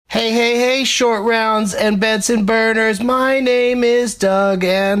Hey, hey, hey, short rounds and Benson burners. My name is Doug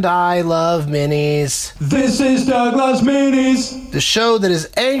and I love minis. This is Doug Loves Minis. The show that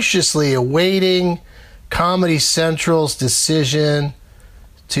is anxiously awaiting Comedy Central's decision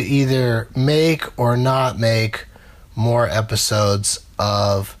to either make or not make more episodes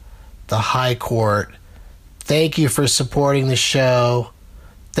of The High Court. Thank you for supporting the show.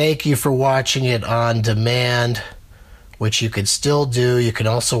 Thank you for watching it on demand, which you can still do. You can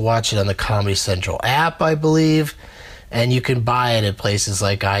also watch it on the Comedy Central app, I believe, and you can buy it at places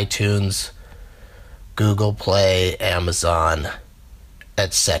like iTunes, Google Play, Amazon,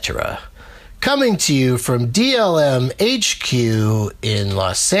 etc. Coming to you from DLM HQ in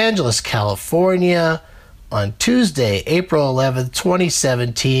Los Angeles, California, on Tuesday, April 11th,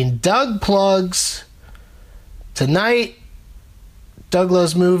 2017. Doug plugs. Tonight, Doug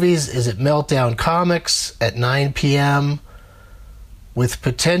Loves Movies is at Meltdown Comics at 9 p.m. with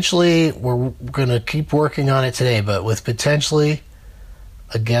potentially, we're going to keep working on it today, but with potentially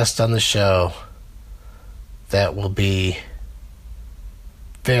a guest on the show that will be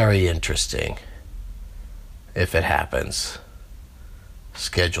very interesting if it happens,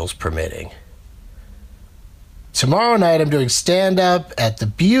 schedules permitting. Tomorrow night I'm doing stand-up at the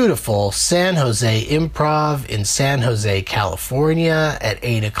beautiful San Jose Improv in San Jose, California at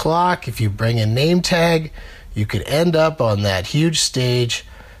 8 o'clock. If you bring a name tag, you could end up on that huge stage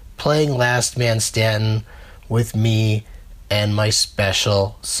playing Last Man Standing with me and my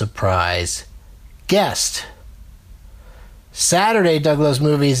special surprise guest. Saturday, Doug Loves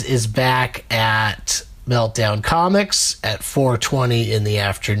Movies is back at Meltdown Comics at 4:20 in the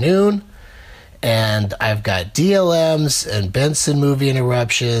afternoon. And I've got DLMs and Benson Movie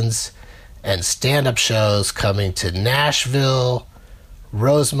Interruptions and stand-up shows coming to Nashville,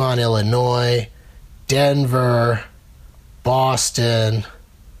 Rosemont, Illinois, Denver, Boston,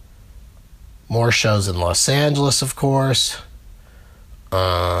 more shows in Los Angeles, of course. What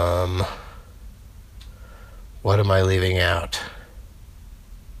am I leaving out?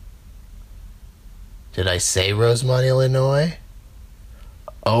 Did I say Rosemont, Illinois?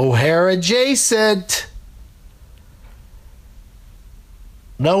 O'Hare adjacent.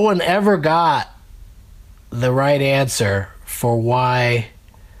 No one ever got the right answer for why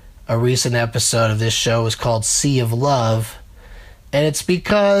a recent episode of this show was called Sea of Love. And it's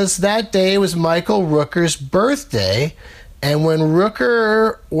because that day was Michael Rooker's birthday. And when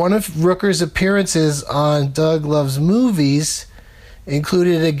one of Rooker's appearances on Doug Loves Movies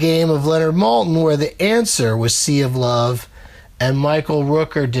included a game of Leonard Maltin where the answer was Sea of Love, and Michael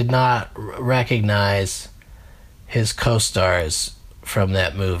Rooker did not recognize his co-stars from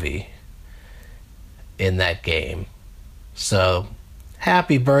that movie in that game. So,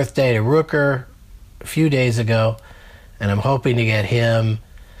 happy birthday to Rooker a few days ago, and I'm hoping to get him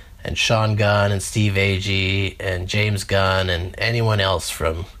and Sean Gunn and Steve Agee and James Gunn and anyone else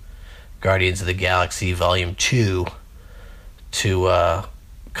from Guardians of the Galaxy Volume 2 to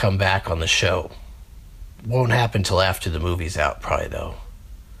come back on the show. Won't happen till after the movie's out, probably, though.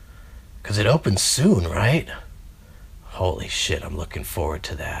 Because it opens soon, right? Holy shit, I'm looking forward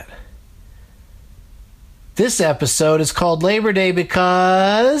to that. This episode is called Labor Day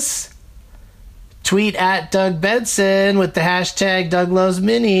because... tweet at Doug Benson with the hashtag Doug Loves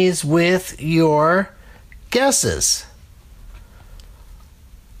Minis with your guesses.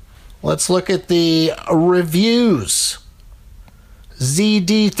 Let's look at the reviews.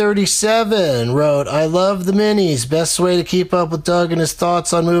 ZD37 wrote, I love the minis. Best way to keep up with Doug and his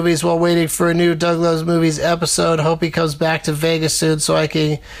thoughts on movies while waiting for a new Doug Loves Movies episode. Hope he comes back to Vegas soon so I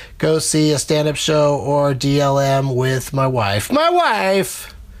can go see a stand-up show or DLM with my wife. My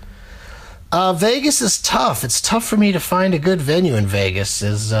wife! Vegas is tough. It's tough for me to find a good venue in Vegas.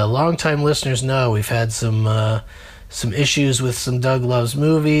 As longtime listeners know, we've had some issues with some Doug Loves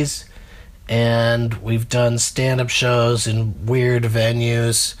Movies. And we've done stand-up shows in weird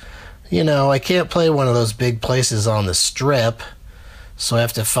venues. You know, I can't play one of those big places on the Strip, so I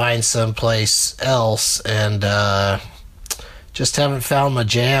have to find someplace else, and just haven't found my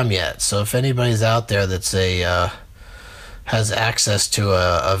jam yet. So if anybody's out there that's has access to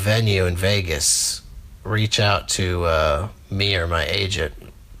a venue in Vegas, reach out to me or my agent.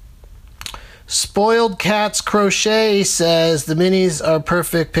 Spoiled Cats Crochet says, the minis are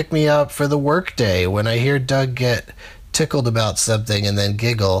perfect pick-me-up for the workday. When I hear Doug get tickled about something and then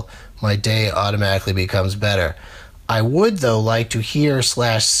giggle, my day automatically becomes better. I would, though, like to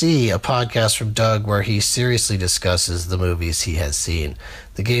hear/see a podcast from Doug where he seriously discusses the movies he has seen.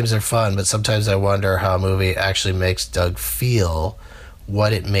 The games are fun, but sometimes I wonder how a movie actually makes Doug feel,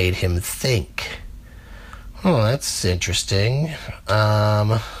 what it made him think. Oh, that's interesting.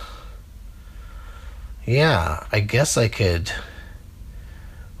 Yeah, I guess I could.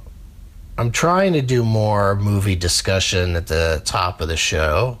 I'm trying to do more movie discussion at the top of the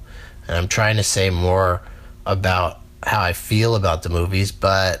show, and I'm trying to say more about how I feel about the movies,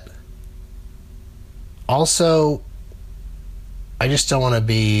 but also I just don't want to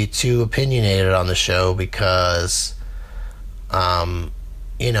be too opinionated on the show because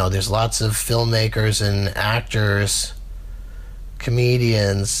there's lots of filmmakers and actors,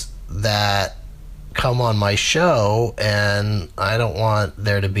 comedians that come on my show, and I don't want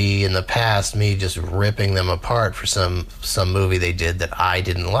there to be in the past me just ripping them apart for some movie they did that I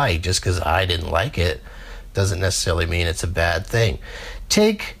didn't like. Just because I didn't like it doesn't necessarily mean it's a bad thing.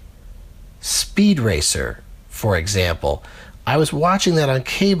 Take Speed Racer, for example. I was watching that on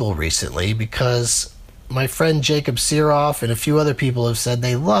cable recently because my friend Jacob Siroff and a few other people have said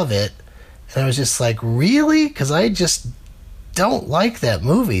they love it, and I was just like, really? Because I just don't like that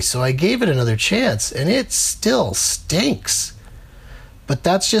movie. So I gave it another chance, and it still stinks. But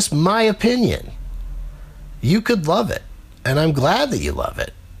that's just my opinion. You could love it, and I'm glad that you love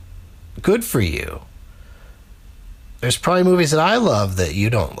it. Good for you. There's probably movies that I love that you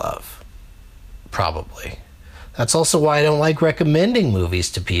don't love. Probably. That's also why I don't like recommending movies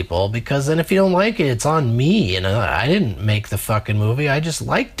to people, because then if you don't like it, it's on me, and I didn't make the fucking movie, I just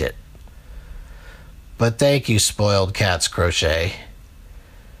liked it. But thank you, Spoiled Cats Crochet.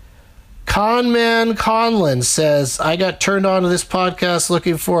 Conman Conlon says, I got turned on to this podcast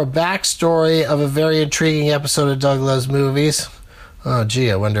looking for a backstory of a very intriguing episode of Doug Loves Movies. Oh, gee,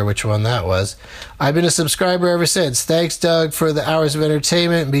 I wonder which one that was. I've been a subscriber ever since. Thanks, Doug, for the hours of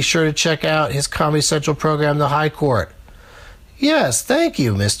entertainment, and be sure to check out his Comedy Central program, The High Court. Yes, thank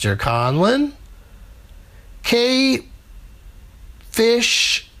you, Mr. Conlon. K.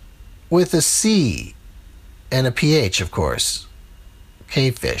 Fish with a C and a PH, of course.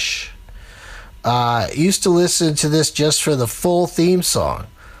 K-Fish. Used to listen to this just for the full theme song.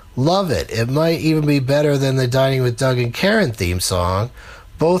 Love it. It might even be better than the Dining with Doug and Karen theme song.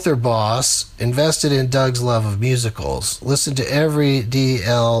 Both are boss. Invested in Doug's love of musicals. Listen to every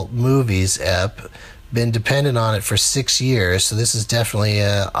DL Movies ep. Been dependent on it for 6 years, so this is definitely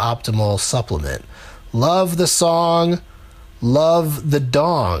an optimal supplement. Love the song. Love the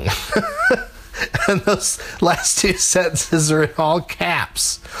dong. And those last two sentences are in all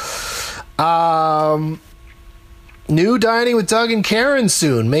caps. New Dining with Doug and Karen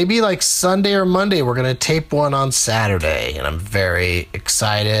soon. Maybe like Sunday or Monday. We're going to tape one on Saturday, and I'm very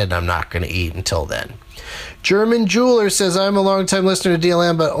excited. I'm not going to eat until then. German Jeweler says, I'm a long-time listener to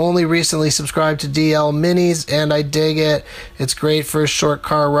DLM, but only recently subscribed to DL Minis, and I dig it. It's great for a short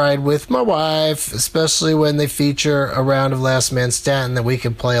car ride with my wife, especially when they feature a round of Last Man Standing that we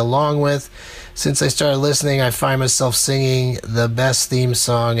can play along with. Since I started listening, I find myself singing the best theme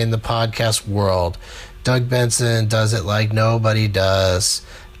song in the podcast world. Doug Benson does it like nobody does.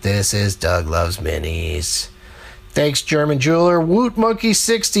 This is Doug Loves Minis. Thanks, German Jeweler. Woot Monkey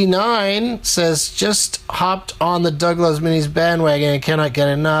 69 says, just hopped on the Doug Loves Minis bandwagon and cannot get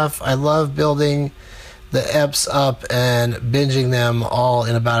enough. I love building the eps up and binging them all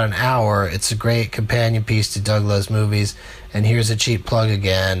in about an hour. It's a great companion piece to Doug Loves Movies. And here's a cheap plug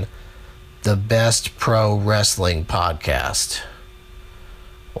again. The Best Pro Wrestling Podcast.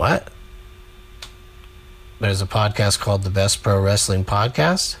 What? There's a podcast called The Best Pro Wrestling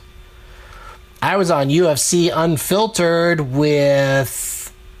Podcast? I was on UFC Unfiltered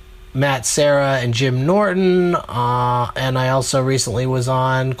with Matt Serra and Jim Norton, and I also recently was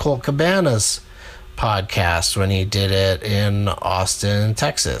on Colt Cabana's podcast when he did it in Austin,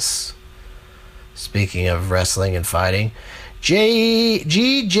 Texas. Speaking of wrestling and fighting, G.I.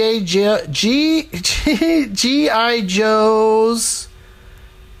 Joe's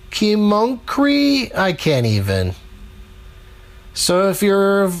Kimonkri? I can't even. So if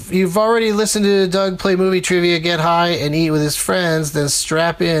you've already listened to Doug play movie trivia, get high, and eat with his friends, then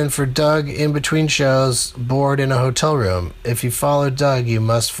strap in for Doug in between shows, bored in a hotel room. If you follow Doug, you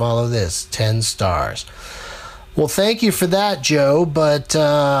must follow this. 10 stars. Well, thank you for that, Joe, but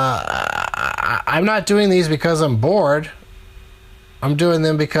I'm not doing these because I'm bored. I'm doing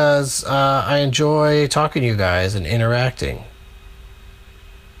them because I enjoy talking to you guys and interacting.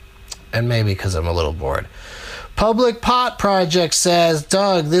 And maybe because I'm a little bored. Public Pot Project says,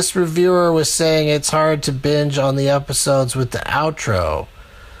 Doug, this reviewer was saying it's hard to binge on the episodes with the outro.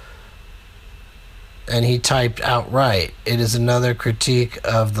 And he typed outright, it is another critique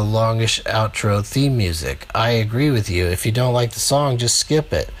of the longish outro theme music. I agree with you. If you don't like the song, just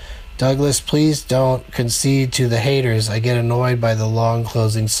skip it. Douglas, please don't concede to the haters. I get annoyed by the long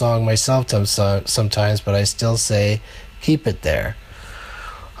closing song myself sometimes, but I still say keep it there.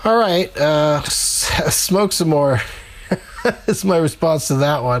 All right, smoke some more. Is my response to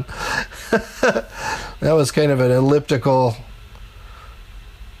that one. That was kind of an elliptical.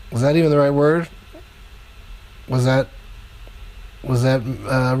 Was that even the right word? Was that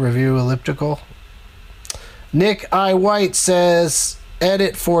review elliptical? Nick I. White says,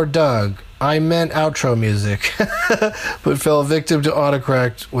 edit for Doug. I meant outro music, but fell victim to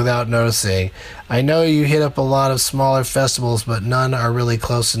autocorrect without noticing. I know you hit up a lot of smaller festivals, but none are really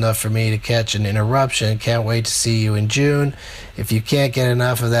close enough for me to catch an interruption. Can't wait to see you in June. If you can't get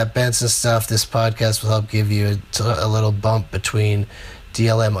enough of that Benson stuff, this podcast will help give you a little bump between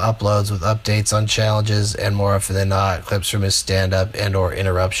DLM uploads with updates on challenges and more often than not, clips from his stand-up and or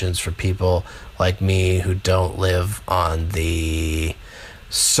interruptions for people like me who don't live on the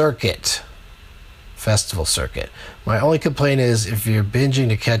festival circuit. My only complaint is if you're binging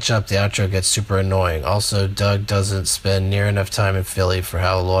to catch up, the outro gets super annoying. Also, Doug doesn't spend near enough time in Philly for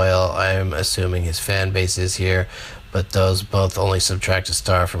how loyal I'm assuming his fan base is here, but those both only subtract a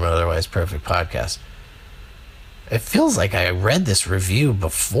star from an otherwise perfect podcast. It feels like I read this review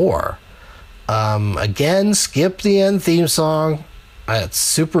before. Again, skip the end theme song. It's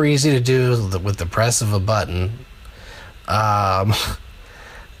super easy to do with the press of a button.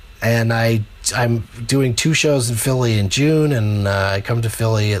 And I'm doing 2 shows in Philly in June, and I come to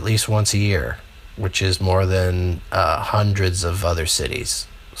Philly at least once a year, which is more than hundreds of other cities.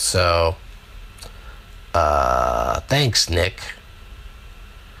 So, thanks, Nick.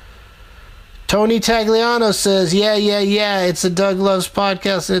 Tony Tagliano says, yeah, it's a Doug Loves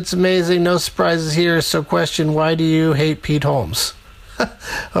podcast, and it's amazing. No surprises here. So question, why do you hate Pete Holmes?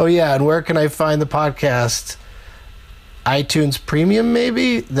 Oh, yeah, and where can I find the podcast? iTunes Premium,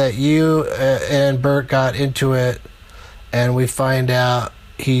 maybe, that you and Bert got into it, and we find out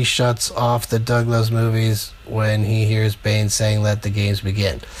he shuts off the Doug Loves Movies when he hears Bane saying, let the games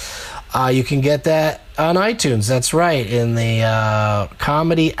begin. You can get that on iTunes, that's right, in the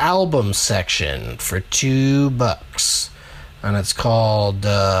comedy album section for $2. And it's called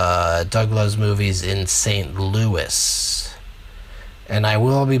Doug Loves Movies in St. Louis. And I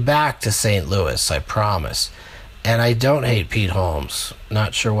will be back to St. Louis, I promise. And I don't hate Pete Holmes.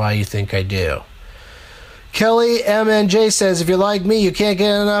 Not sure why you think I do. Kelly MNJ says, if you're like me, you can't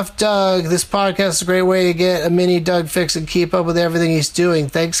get enough Doug. This podcast is a great way to get a mini Doug fix and keep up with everything he's doing.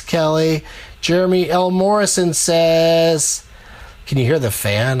 Thanks, Kelly. Jeremy L. Morrison says, can you hear the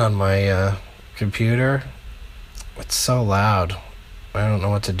fan on my computer? It's so loud. I don't know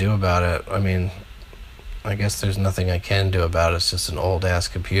what to do about it. I mean, I guess there's nothing I can do about it. It's just an old-ass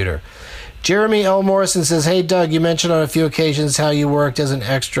computer. Jeremy L. Morrison says, hey, Doug, you mentioned on a few occasions how you worked as an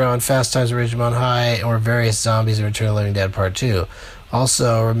extra on Fast Times at Ridgemont High or various Zombies and Return of the Living Dead Part 2.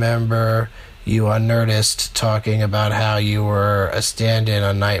 Also, remember you on Nerdist talking about how you were a stand-in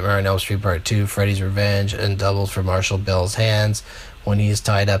on Nightmare on Elm Street Part 2, Freddy's Revenge, and doubled for Marshall Bell's hands when he's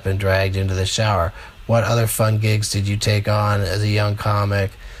tied up and dragged into the shower. What other fun gigs did you take on as a young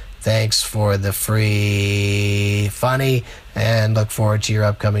comic? Thanks for the free funny, and look forward to your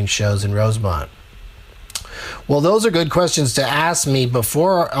upcoming shows in Rosemont. Well, those are good questions to ask me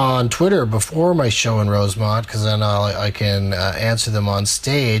before on Twitter before my show in Rosemont, because then I can answer them on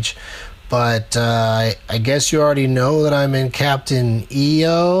stage. But I guess you already know that I'm in Captain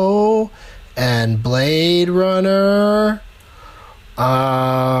EO and Blade Runner.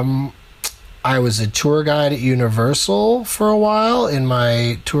 I was a tour guide at Universal for a while. In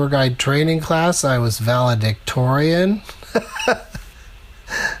my tour guide training class, I was valedictorian.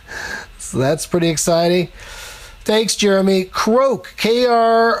 So that's pretty exciting. Thanks, Jeremy. Croak,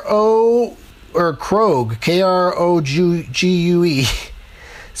 K-R-O, or Krog, K-R-O-G-U-E,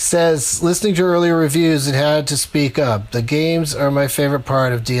 says, listening to earlier reviews, it had to speak up. The games are my favorite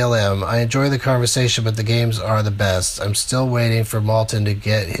part of DLM. I enjoy the conversation, but the games are the best. I'm still waiting for Malton to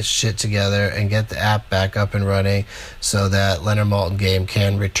get his shit together and get the app back up and running so that Leonard Maltin game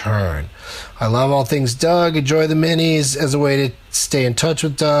can return. I love all things Doug. Enjoy the minis as a way to stay in touch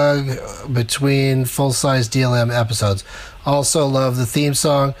with Doug between full-size DLM episodes. Also love the theme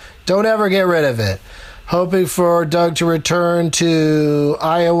song. Don't ever get rid of it. Hoping for Doug to return to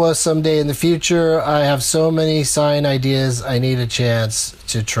Iowa someday in the future. I have so many sign ideas I need a chance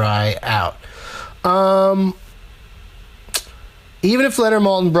to try out. Even if Leonard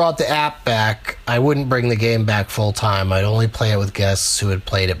Maltin brought the app back, I wouldn't bring the game back full time. I'd only play it with guests who had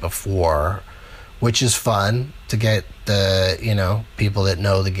played it before, which is fun to get the, people that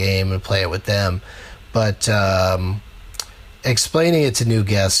know the game and play it with them. But explaining it to new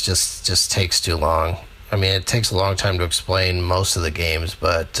guests just takes too long. I mean, it takes a long time to explain most of the games,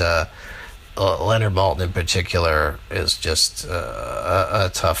 but Leonard Maltin in particular is just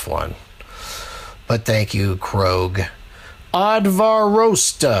a tough one. But thank you, Krog.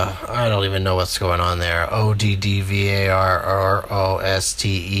 Odvarosta. I don't even know what's going on there.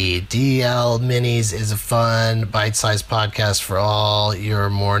 ODDVARROSTE. DL Minis is a fun, bite-sized podcast for all your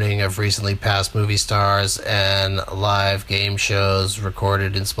morning of recently passed movie stars and live game shows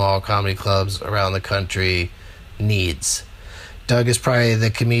recorded in small comedy clubs around the country needs. Doug is probably the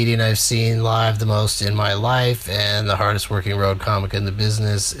comedian I've seen live the most in my life, and the hardest working road comic in the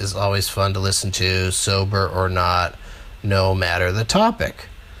business. Is always fun to listen to, sober or not, no matter the topic.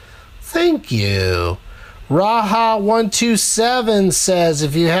 Thank you. Raha127 says,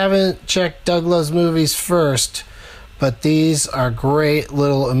 if you haven't checked Doug Loves Movies first, but these are great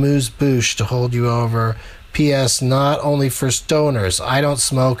little amuse-bouche to hold you over. P.S. Not only for stoners. I don't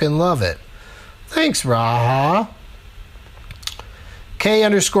smoke and love it. Thanks, Raha.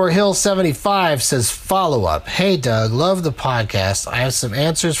 K_Hill75 says, follow-up. Hey, Doug, love the podcast. I have some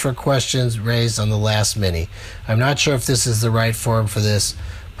answers for questions raised on the last mini. I'm not sure if this is the right form for this,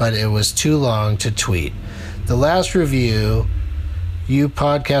 but it was too long to tweet. The last review, you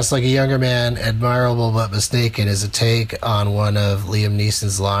podcast like a younger man, admirable but mistaken, is a take on one of Liam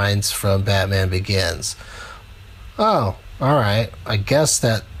Neeson's lines from Batman Begins. Oh, all right. I guess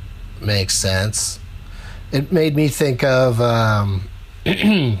that makes sense. It made me think of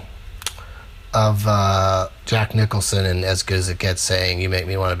Jack Nicholson and As Good as It Gets saying, you make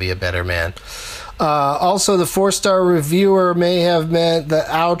me want to be a better man. Also, the 4-star reviewer may have meant the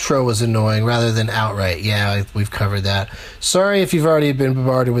outro was annoying rather than outright. Yeah, we've covered that. Sorry if you've already been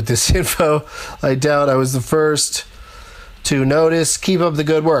bombarded with this info. I doubt I was the first to notice. Keep up the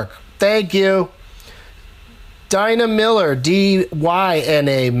good work. Thank you. Dinah Miller,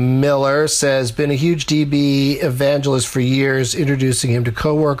 D-Y-N-A Miller, says, been a huge DB evangelist for years, introducing him to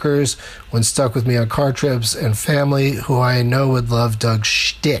coworkers when stuck with me on car trips, and family who I know would love Doug's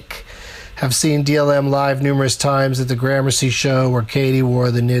shtick. Have seen DLM live numerous times at the Gramercy show where Katie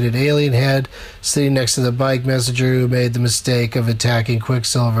wore the knitted alien head, sitting next to the bike messenger who made the mistake of attacking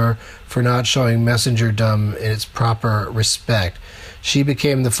Quicksilver for not showing messengerdom in its proper respect. She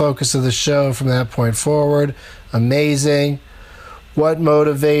became the focus of the show from that point forward. Amazing. What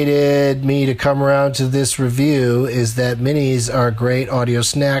motivated me to come around to this review is that minis are a great audio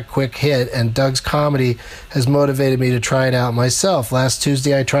snack, quick hit, and Doug's comedy has motivated me to try it out myself. Last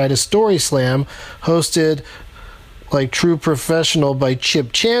Tuesday, I tried a story slam hosted like true professional by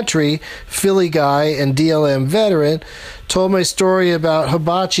Chip Chantry, Philly guy and DLM veteran. Told my story about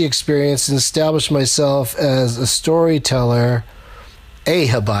hibachi experience and established myself as a storyteller. A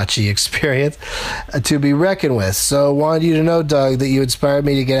hibachi experience to be reckoned with. So wanted you to know, Doug, that you inspired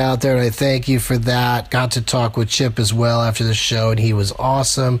me to get out there, and I thank you for that. Got to talk with Chip as well after the show, and he was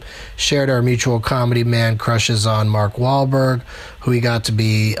awesome. Shared our mutual comedy man crushes on Mark Wahlberg, who he got to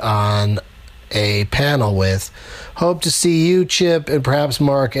be on a panel with. Hope to see you, Chip, and perhaps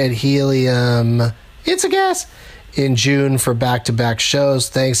Mark at Helium. It's a guess. In June for back-to-back shows.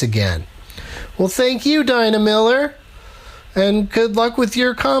 Thanks again. Well, thank you, Dinah Miller. And good luck with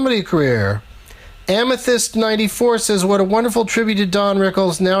your comedy career. Amethyst94 says, what a wonderful tribute to Don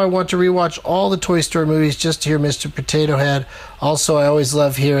Rickles. Now I want to rewatch all the Toy Story movies just to hear Mr. Potato Head. Also, I always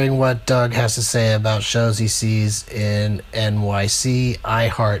love hearing what Doug has to say about shows he sees in NYC. I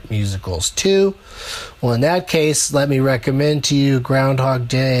heart musicals too. Well, in that case, let me recommend to you Groundhog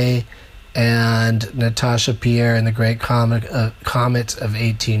Day and Natasha Pierre and the Great Comet of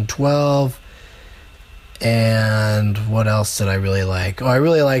 1812. And what else did I really like? Oh, I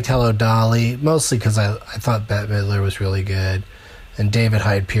really liked Hello, Dolly, mostly because I thought Bette Midler was really good. And David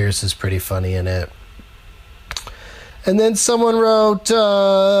Hyde Pierce is pretty funny in it. And then someone wrote,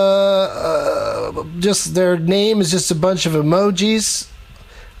 just their name is just a bunch of emojis.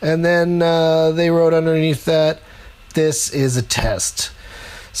 And then they wrote underneath that, this is a test.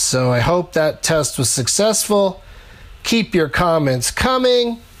 So I hope that test was successful. Keep your comments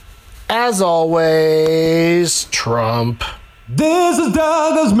coming. As always, Trump. This is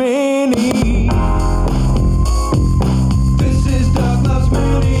Douglas Mini. This is Douglas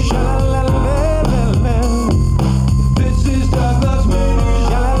Mini. Sha-la-la-la-la-la. This is Douglas Mini.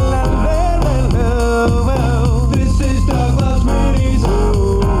 Sha-la-la-la-la-la. This is Douglas Mini.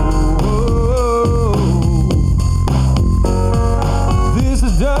 This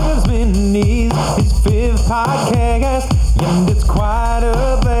is Douglas Mini. His 5th podcast. And it's quite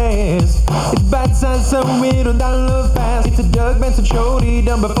a blast. It's bite-sized, so we don't download fast. It's the Doug Benson Show.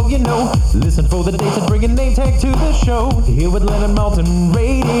 Done before you know. Listen for the dates and bring a name tag to the show. Here with Leonard Maltin,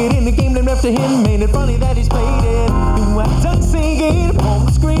 rated in the game named after him. Made it funny that he's played it. I'm done singing on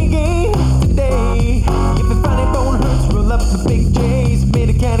the screen game today. If the funny bone hurts, roll up the big J.